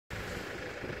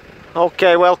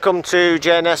Okay, welcome to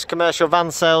J&S Commercial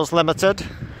Van Sales Limited.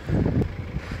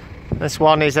 This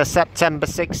one is a September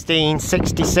 16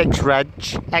 66 reg,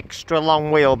 extra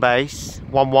long wheelbase,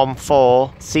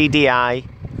 114 CDI,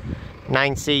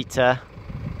 9-seater,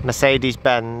 Mercedes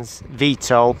Benz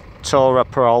Vito Tourer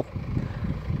Pro.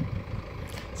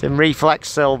 It's in reflex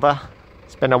silver.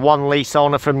 It's been a one lease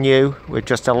owner from new with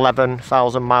just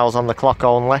 11,000 miles on the clock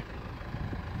only.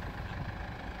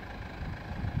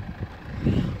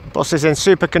 Bus is in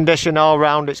super condition all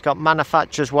round. It's got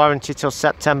manufacturer's warranty till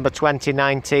September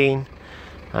 2019,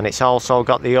 and it's also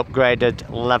got the upgraded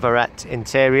leatherette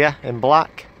interior in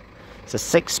black. It's a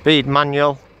 6-speed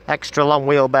manual, extra long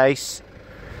wheelbase,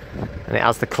 and it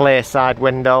has the clear side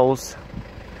windows.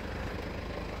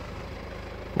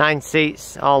 9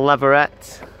 seats, all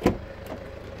leatherette.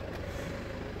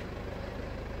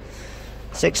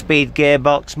 6-speed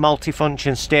gearbox,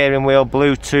 multi-function steering wheel,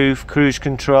 Bluetooth, cruise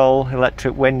control,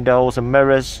 electric windows and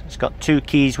mirrors. It's got 2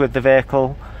 keys with the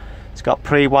vehicle. It's got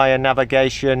pre-wire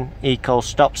navigation, eco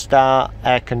stop start,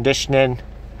 air conditioning.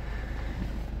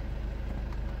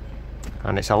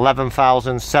 And it's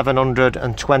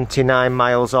 11,729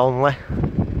 miles only.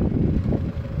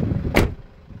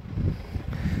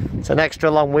 It's an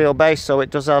extra long wheelbase, so it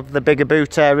does have the bigger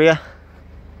boot area.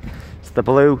 It's the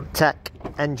Blue Tech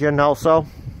engine also.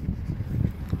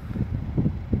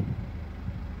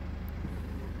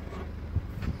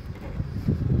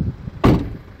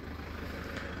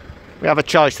 We have a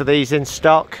choice of these in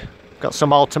stock. Got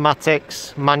some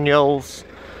automatics, manuals,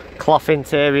 cloth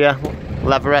interior,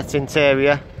 leatherette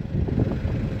interior.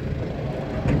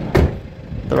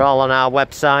 They're all on our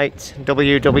website,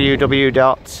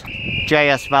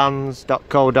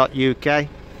 www.jsvans.co.uk.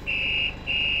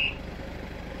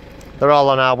 They're all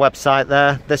on our website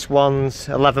there. This one's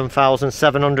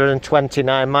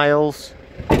 11,729 miles.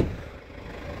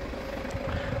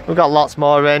 We've got lots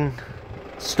more in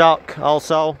stock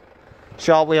also.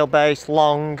 Short wheelbase,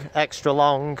 long, extra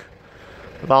long.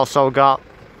 We've also got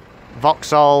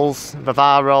Vauxhalls,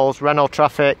 Vivaros, Renault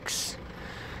Trafics,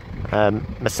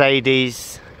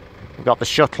 Mercedes. We've got the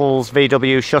shuttles,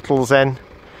 VW shuttles in.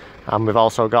 And we've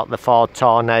also got the Ford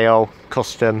Tornado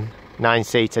custom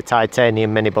 9-seater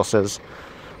titanium minibuses.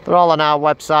 They're all on our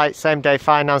website. Same day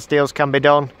finance deals can be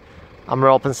done, and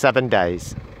we're open 7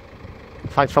 days.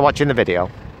 Thanks for watching the video.